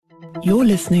You're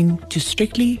listening to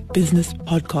Strictly Business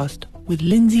Podcast with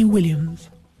Lindsay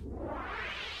Williams.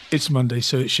 It's Monday,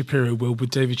 so it's Shapiro World with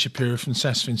David Shapiro from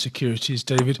Sasfin Securities.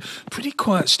 David, pretty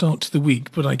quiet start to the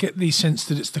week, but I get the sense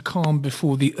that it's the calm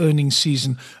before the earnings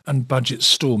season and budget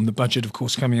storm. The budget, of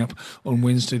course, coming up on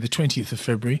Wednesday, the 20th of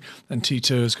February, and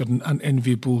Tito has got an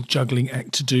unenviable juggling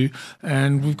act to do.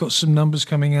 And we've got some numbers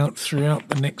coming out throughout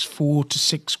the next 4 to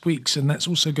 6 weeks, and that's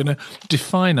also going to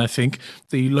define, I think,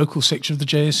 the local sector of the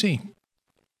JSE.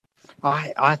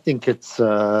 I think it's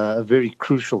a very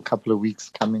crucial couple of weeks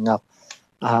coming up.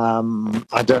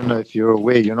 I don't know if you're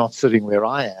aware, you're not sitting where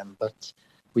I am, but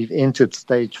we've entered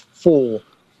stage 4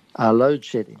 load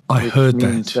shedding. I heard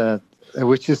that.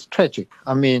 Which is tragic.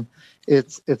 I mean,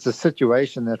 it's a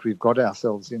situation that we've got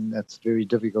ourselves in that's very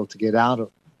difficult to get out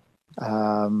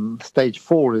of. Stage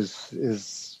 4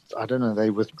 is I don't know, they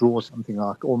withdraw something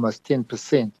like almost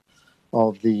 10%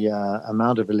 of the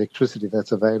amount of electricity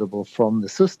that's available from the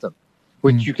system,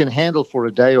 which you can handle for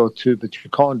a day or two, but you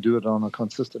can't do it on a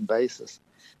consistent basis.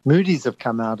 Moody's have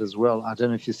come out as well. I don't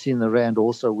know if you've seen the Rand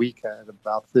also weaker at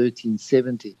about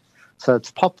 13.70. So it's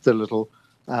popped a little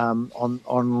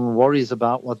on worries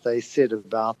about what they said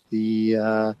about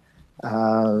the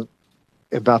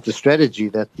strategy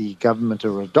that the government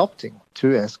are adopting to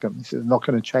Eskom. It's not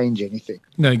going to change anything.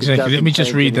 No, exactly. Let me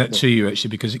just read that to you, actually,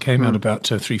 because it came out about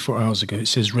 3-4 hours ago. It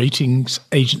says ratings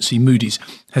agency Moody's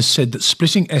has said that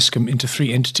splitting Eskom into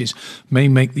 3 entities may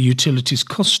make the utilities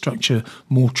cost structure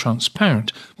more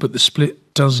transparent, but the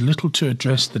split does little to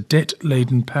address the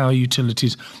debt-laden power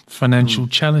utilities' financial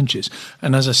challenges.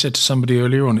 And as I said to somebody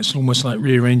earlier on, it's almost like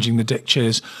rearranging the deck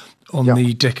chairs on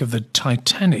the deck of the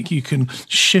Titanic. You can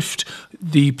shift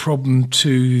the problem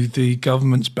to the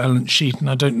government's balance sheet, and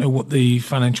I don't know what the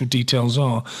financial details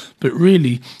are, but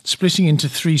really splitting into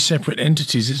 3 separate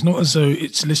entities, it's not as though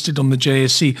it's listed on the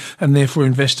JSE and therefore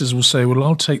investors will say, well,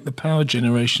 I'll take the power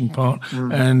generation part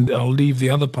and I'll leave the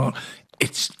other part.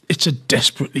 It's a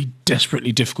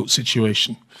desperately difficult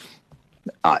situation.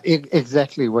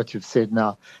 Exactly what you've said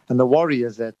now. And the worry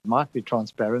is that it might be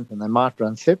transparent and they might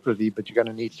run separately, but you're going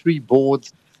to need 3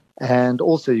 boards, and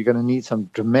also you're going to need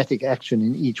some dramatic action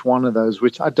in each one of those,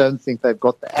 which I don't think they've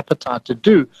got the appetite to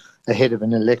do ahead of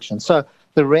an election. So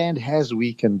the Rand has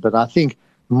weakened, but I think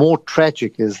more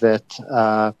tragic is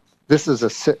that this is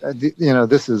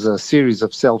a series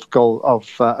of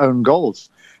own goals.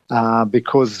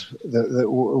 Because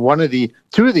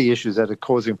two of the issues that are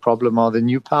causing problem are the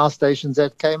new power stations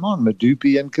that came on,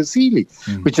 Medupi and Kusile,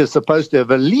 which are supposed to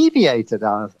have alleviated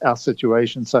our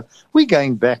situation. So we're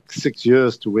going back 6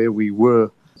 years to where we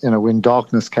were, when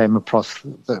darkness came across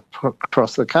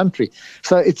the country.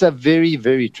 So it's a very,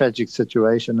 very tragic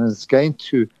situation, and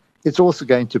it's also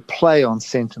going to play on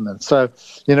sentiment. So,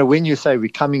 when you say we're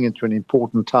coming into an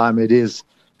important time, it is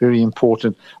very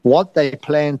important. What they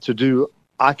plan to do,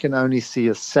 I can only see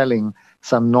us selling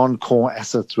some non-core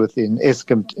assets within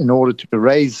Eskom in order to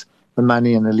raise the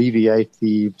money and alleviate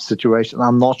the situation.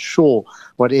 I'm not sure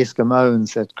what Eskom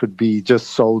owns that could be just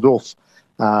sold off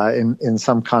in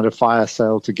some kind of fire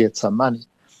sale to get some money.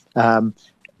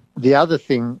 The other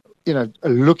thing,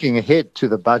 looking ahead to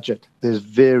the budget, there's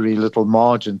very little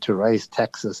margin to raise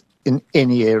taxes in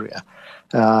any area.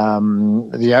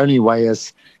 The only way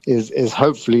is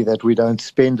hopefully that we don't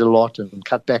spend a lot and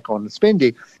cut back on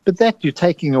spending, but that you're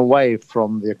taking away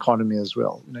from the economy as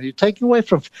well. You're taking away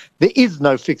there is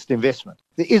no fixed investment.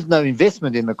 There is no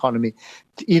investment in the economy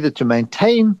either to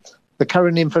maintain the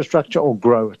current infrastructure or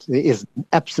grow it. There is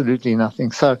absolutely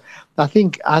nothing. So I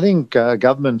think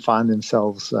government find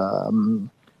themselves in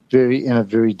a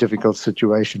very difficult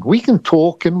situation. We can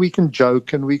talk and we can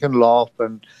joke and we can laugh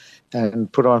and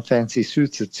put on fancy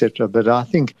suits, etc. But I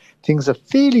think things are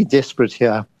fairly desperate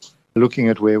here, looking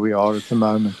at where we are at the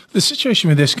moment. The situation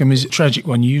with Eskom is a tragic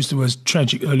one. You used the word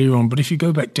tragic earlier on, but if you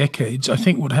go back decades, I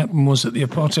think what happened was that the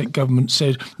apartheid government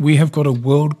said, we have got a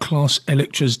world-class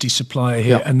electricity supplier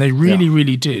here, and they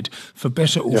really did, for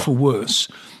better or for worse.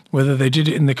 Whether they did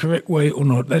it in the correct way or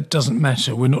not, that doesn't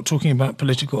matter. We're not talking about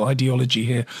political ideology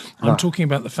here. I'm talking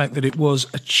about the fact that it was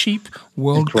a cheap,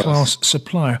 world-class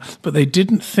supplier. But they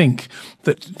didn't think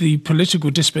that the political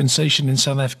dispensation in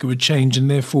South Africa would change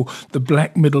and therefore the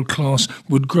black middle class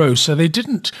would grow. So they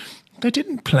didn't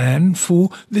plan for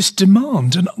this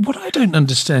demand. And what I don't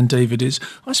understand, David, is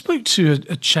I spoke to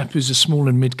a chap who's a small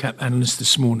and mid-cap analyst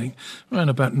this morning, around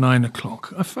about 9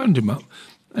 o'clock. I phoned him up.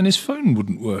 And his phone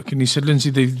wouldn't work. And he said, Lindsay,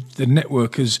 the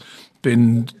network has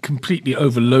been completely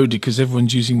overloaded because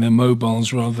everyone's using their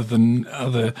mobiles rather than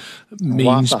other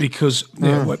means because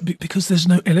there's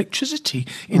no electricity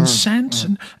in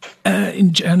Sandton,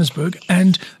 in Johannesburg,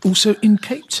 and also in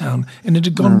Cape Town, and it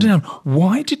had gone down.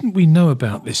 Why didn't we know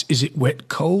about this? Is it wet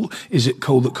coal? Is it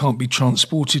coal that can't be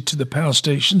transported to the power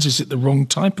stations? Is it the wrong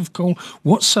type of coal?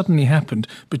 What suddenly happened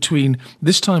between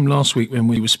this time last week when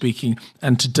we were speaking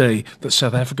and today that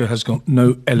South Africa has got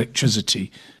no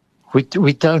electricity? We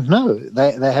don't know.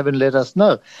 They haven't let us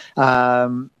know.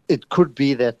 It could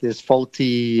be that there's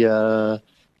faulty that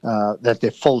there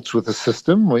are faults with the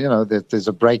system. Well, that there's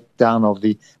a breakdown of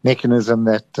the mechanism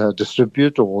that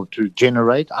distribute or to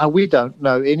generate. We don't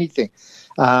know anything.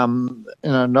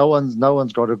 No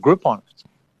one's got a grip on it.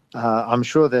 I'm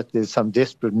sure that there's some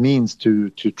desperate means to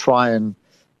try and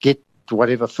get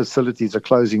whatever facilities are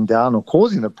closing down or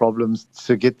causing the problems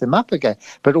to get them up again.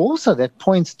 But also that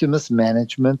points to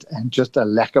mismanagement and just a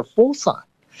lack of foresight.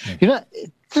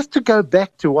 Just to go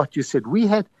back to what you said,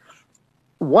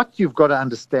 what you've got to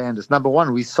understand is, number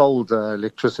one, we sold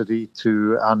electricity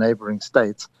to our neighboring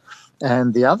states.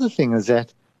 And the other thing is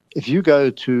that if you go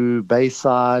to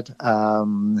Bayside,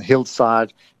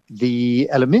 Hillside, the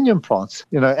aluminium plants,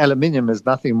 aluminium is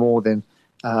nothing more than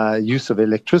use of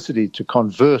electricity to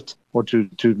convert or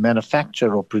to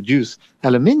manufacture or produce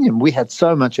aluminium. We had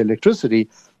so much electricity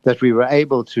that we were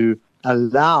able to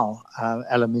allow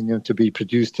aluminium to be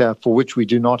produced here, for which we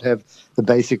do not have the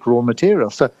basic raw material.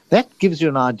 So that gives you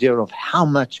an idea of how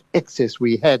much excess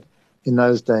we had in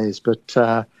those days. But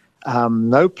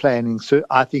no planning. So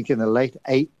I think in the late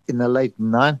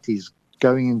 90s,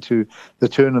 going into the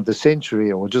turn of the century,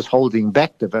 or just holding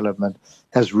back development,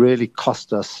 has really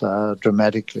cost us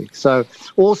dramatically. So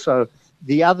also,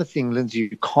 the other thing, Lindsay,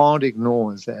 you can't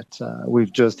ignore is that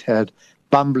we've just had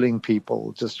bumbling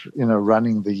people just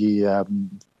running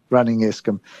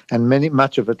Eskom, and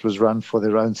much of it was run for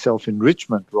their own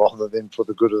self-enrichment rather than for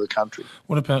the good of the country.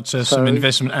 What about some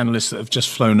investment analysts that have just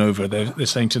flown over? They're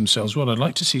saying to themselves, well, I'd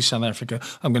like to see South Africa.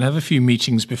 I'm going to have a few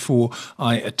meetings before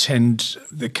I attend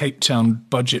the Cape Town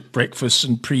budget breakfast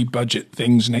and pre-budget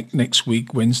things next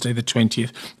week. Wednesday the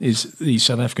 20th is the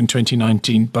South African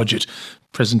 2019 budget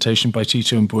presentation by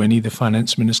Tito Mboweni, the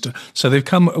finance minister. So they've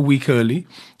come a week early,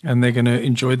 and they're going to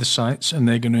enjoy the sights, and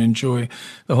they're going to enjoy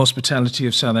the hospitality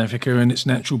of South Africa and its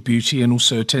natural beauty, and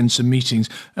also attend some meetings.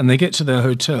 And they get to their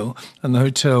hotel, and the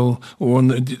hotel, or on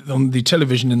the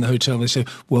television in the hotel, they say,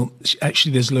 well,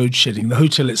 actually there's load shedding. The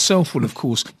hotel itself will, of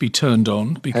course, be turned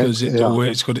on because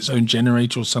it's got its own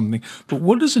generator or something. But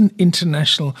what does an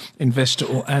international investor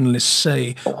or analyst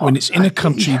say when it's in a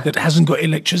country that hasn't got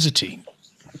electricity?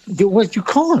 Well, you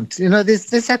can't.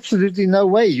 There's absolutely no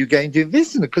way you're going to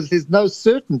invest in it because there's no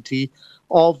certainty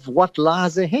of what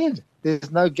lies ahead.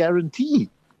 There's no guarantee.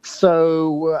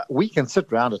 So we can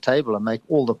sit around a table and make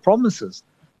all the promises,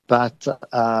 but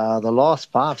the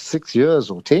last 5, 6 years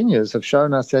or 10 years have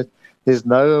shown us that there's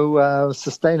no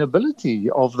sustainability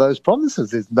of those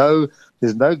promises. There's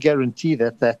no guarantee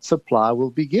that supply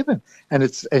will be given. And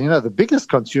the biggest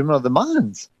consumer are the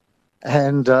mines.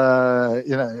 And,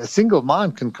 a single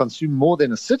mine can consume more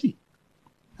than a city.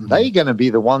 And they're going to be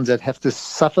the ones that have to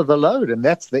suffer the load. And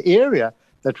that's the area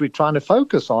that we're trying to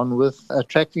focus on with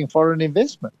attracting foreign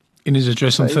investment. In his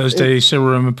address on Thursday,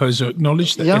 Cyril Ramaphosa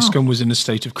acknowledged that Eskom was in a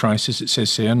state of crisis, it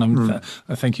says here, and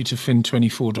I thank you to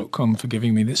fin24.com for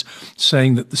giving me this,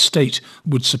 saying that the state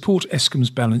would support Eskom's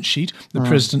balance sheet. The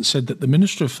president said that the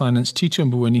Minister of Finance, Tito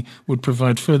Mboweni, would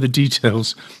provide further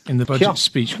details in the budget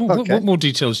speech. What more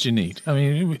details do you need?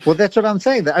 Well, that's what I'm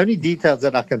saying. The only details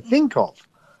that I can think of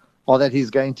are that he's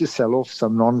going to sell off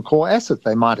some non-core assets.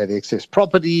 They might have excess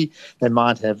property. They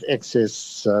might have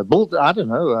excess,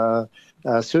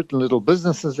 certain little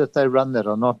businesses that they run that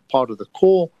are not part of the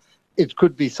core. It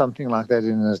could be something like that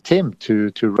in an attempt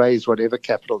to raise whatever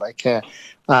capital they can.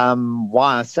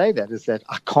 Why I say that is that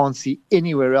I can't see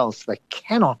anywhere else they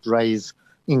cannot raise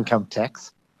income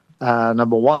tax.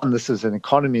 Number one, this is an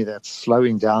economy that's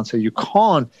slowing down, so you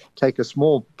can't take a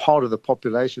small part of the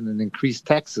population and increase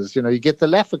taxes. You get the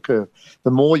Laffer curve.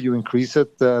 The more you increase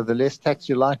it, the less tax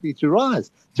you're likely to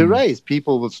raise.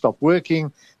 People will stop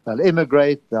working. They'll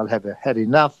immigrate. They'll have had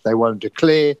enough. They won't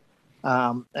declare,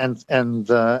 and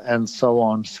so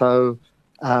on. So,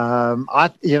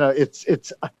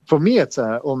 it's for me, it's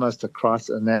almost a crisis,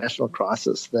 a national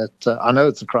crisis. That I know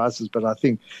it's a crisis, but I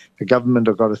think the government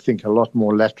have got to think a lot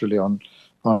more laterally on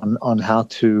how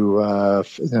to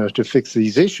fix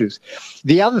these issues.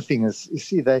 The other thing is, you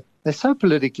see, they're so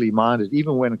politically minded.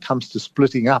 Even when it comes to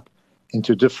splitting up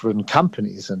into different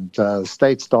companies, and the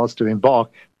state starts to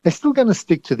embark, they're still going to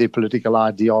stick to their political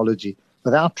ideology.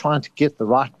 without trying to get the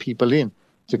right people in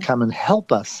to come and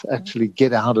help us actually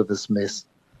get out of this mess.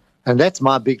 And that's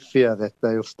my big fear, that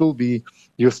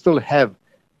you'll still have,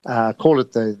 call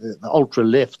it the ultra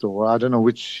left, or I don't know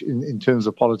which in terms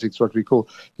of politics, what we call,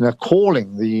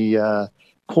 calling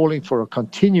for a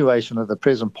continuation of the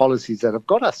present policies that have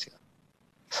got us here.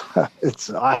 I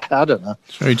don't know.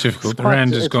 It's very difficult. The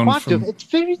rand has gone from... It's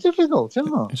very difficult,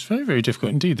 isn't it? It's very, very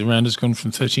difficult indeed. The rand has gone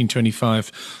from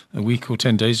 13.25 a week or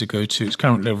 10 days ago to its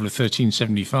current level of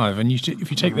 13.75. And if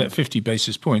you take that 50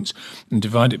 basis points and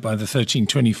divide it by the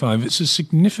 13.25, it's a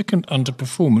significant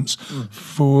underperformance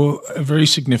for a very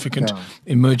significant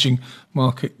emerging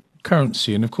market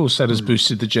currency. And of course that has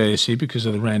boosted the JSE because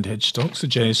of the rand hedge stocks. The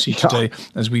JSE today,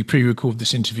 as we pre-record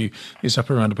this interview, is up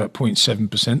around about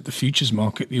 0.7%. The futures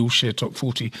market, the all-share top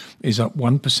 40, is up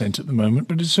 1% at the moment.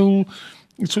 But it's all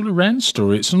a rand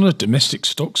story. It's not a domestic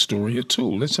stock story at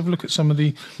all. Let's have a look at some of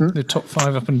the top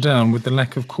 5 up and down. With the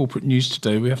lack of corporate news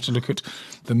today, we have to look at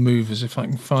the movers, if I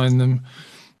can find them.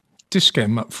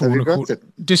 Discam up 4.25%.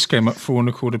 Discam up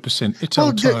 4.25%.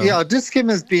 Discam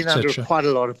has been under quite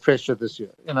a lot of pressure this year.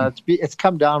 It's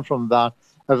come down from about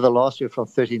over the last year from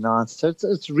 39, so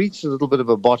it's reached a little bit of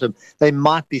a bottom. They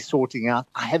might be sorting out.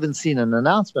 I haven't seen an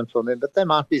announcement from them, but they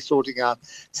might be sorting out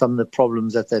some of the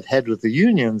problems that they've had with the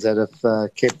unions that have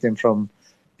kept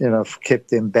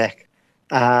them back.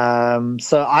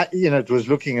 So it was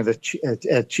looking at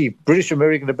a cheap British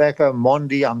American Tobacco,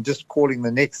 Mondi. I'm just calling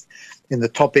the next in the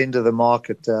top end of the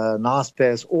market,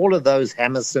 Naspers, all of those,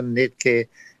 Hammerson, Netcare,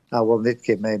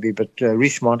 Netcare maybe, but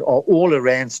Richemont are all a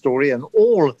rand story, and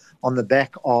all on the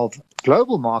back of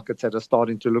global markets that are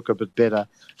starting to look a bit better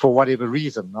for whatever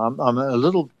reason. I'm a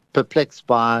little perplexed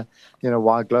by,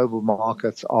 why global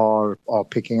markets are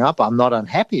picking up. I'm not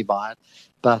unhappy by it.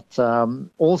 But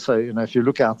also, if you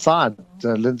look outside,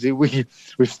 Lindsay, we've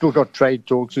still got trade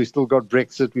talks, we've still got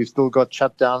Brexit, we've still got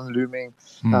shutdown looming.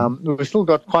 We've still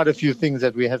got quite a few things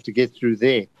that we have to get through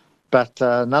there. But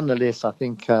nonetheless, I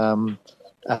think,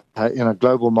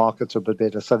 global markets are a bit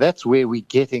better. So that's where we're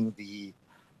getting the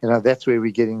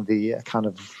kind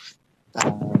of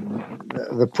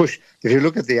the push. If you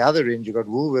look at the other end, you've got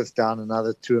Woolworths down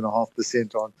another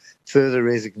 2.5% on further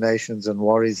resignations and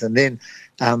worries. And then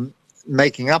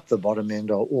making up the bottom end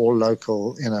are all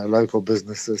local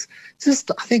businesses.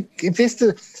 I think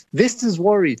investors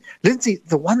worried. Lindsay,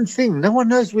 the one thing, no one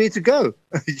knows where to go.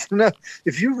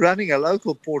 If you're running a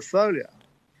local portfolio,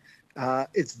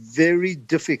 it's very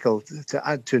difficult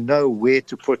to know where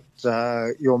to put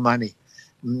your money.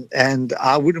 And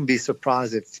I wouldn't be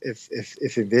surprised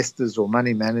if investors or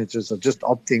money managers are just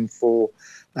opting for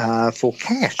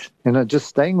cash, just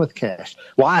staying with cash.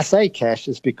 Why I say cash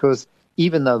is because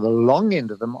even though the long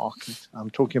end of the market, I'm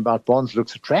talking about bonds,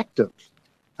 looks attractive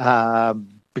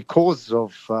because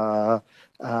of, at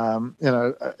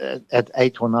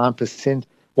 8 or 9%,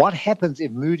 what happens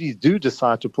if Moody's do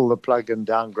decide to pull the plug and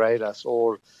downgrade us,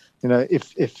 or,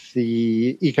 if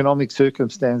the economic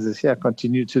circumstances here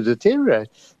continue to deteriorate,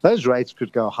 those rates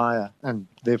could go higher and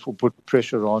therefore put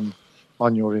pressure on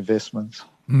your investments.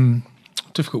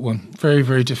 Difficult one. Very,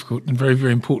 very difficult and very,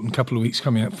 very important couple of weeks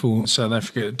coming up for South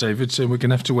Africa, David. So we're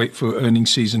going to have to wait for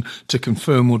earnings season to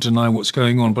confirm or deny what's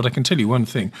going on. But I can tell you one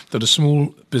thing, that a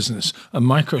small business, a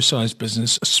micro-sized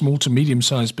business, a small to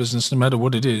medium-sized business, no matter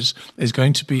what it is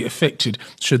going to be affected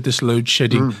should this load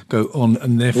shedding go on.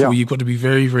 And therefore, you've got to be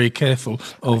very, very careful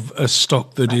of a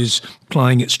stock that is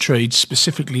plying its trade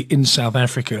specifically in South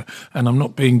Africa. And I'm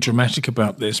not being dramatic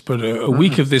about this, but a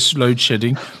week of this load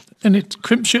shedding, and it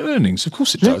crimps your earnings. Of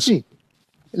course it does.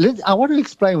 Lindsay, I want to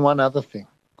explain one other thing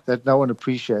that no one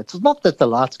appreciates. It's not that the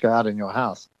lights go out in your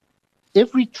house.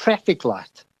 Every traffic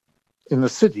light in the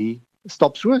city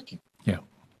stops working. Yeah.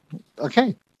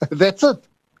 Okay, that's it.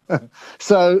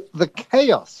 So the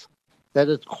chaos that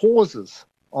it causes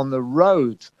on the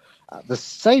roads, the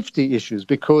safety issues,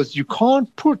 because you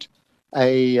can't put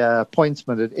a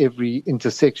pointsman at every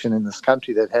intersection in this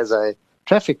country that has a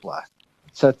traffic light.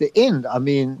 So at the end,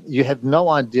 you have no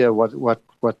idea what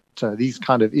these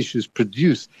kind of issues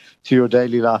produce to your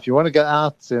daily life. You want to go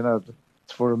out,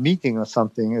 for a meeting or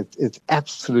something, it's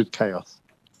absolute chaos.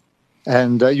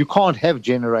 And you can't have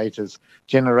generators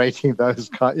generating those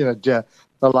the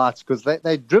lights, because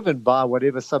they're driven by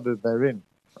whatever suburb they're in.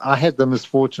 I had the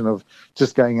misfortune of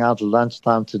just going out at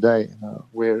lunchtime today,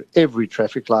 where every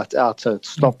traffic light out, so it's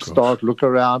stop, start, look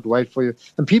around, wait for you.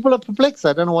 And people are perplexed.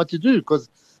 They don't know what to do because,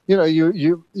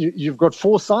 you've got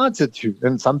four sides at you,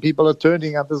 and some people are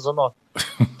turning, others are not.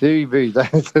 Very, very.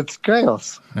 It's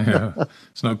chaos. Yeah,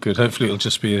 it's not good. Hopefully, it'll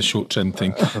just be a short-term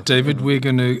thing. David, we're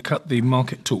going to cut the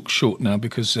market talk short now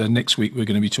because next week we're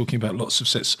going to be talking about lots of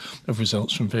sets of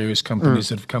results from various companies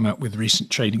that have come out with recent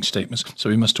trading statements. So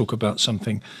we must talk about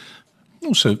something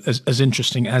also as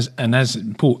interesting and as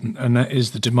important, and that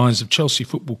is the demise of Chelsea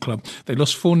Football Club. They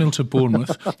lost 4-0 to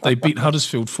Bournemouth. They beat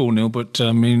Huddersfield 4-0, but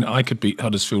I could beat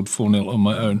Huddersfield 4-0 on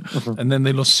my own. And then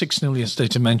they lost 6-0 yesterday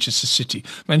to Manchester City.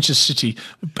 Manchester City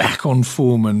back on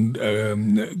form, and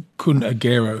Kun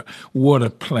Aguero, what a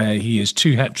player he is.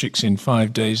 2 hat-tricks in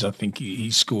 5 days, I think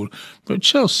he scored. But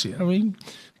Chelsea,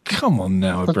 come on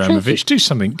now, Abramovich, do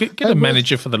something. Get a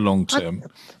manager for the long term.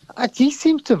 He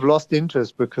seems to have lost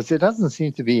interest because there doesn't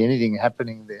seem to be anything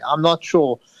happening there. I'm not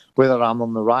sure whether I'm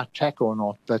on the right track or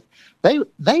not, but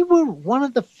they were one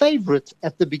of the favourites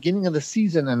at the beginning of the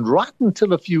season, and right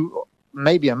until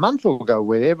maybe a month ago,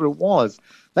 wherever it was,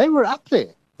 they were up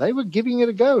there. They were giving it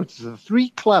a go. It's the 3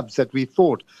 clubs that we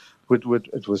thought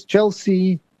it was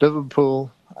Chelsea,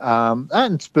 Liverpool,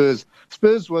 and Spurs.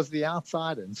 Spurs was the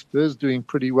outsider, and Spurs doing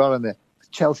pretty well, and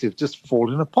Chelsea have just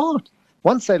fallen apart.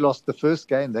 Once they lost the first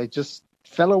game, they just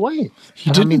fell away.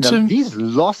 These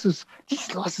losses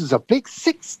are big.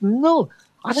 6-0.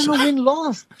 I don't know when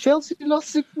last. Chelsea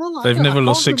lost 6-0. They've never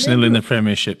lost 6-0 in the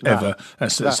Premiership, ever.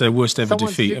 That's their worst ever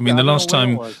defeat. The last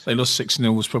time they lost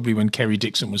 6-0 was probably when Kerry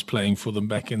Dixon was playing for them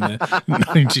back in the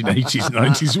 1980s,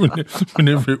 90s,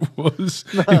 whenever it was.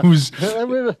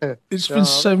 It's been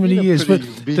so many years. But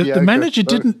the manager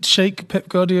didn't shake Pep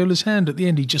Guardiola's hand at the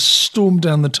end. He just stormed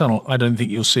down the tunnel. I don't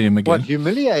think you'll see him again. What,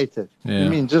 humiliated? Yeah. You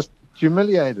mean just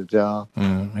humiliated, yeah.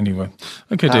 Anyway.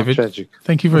 Okay, David. Tragic.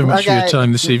 Thank you very much for your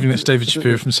time this evening. That's David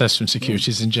Shapiro from Sasfin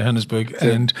Securities in Johannesburg,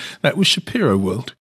 and that was Shapiro World.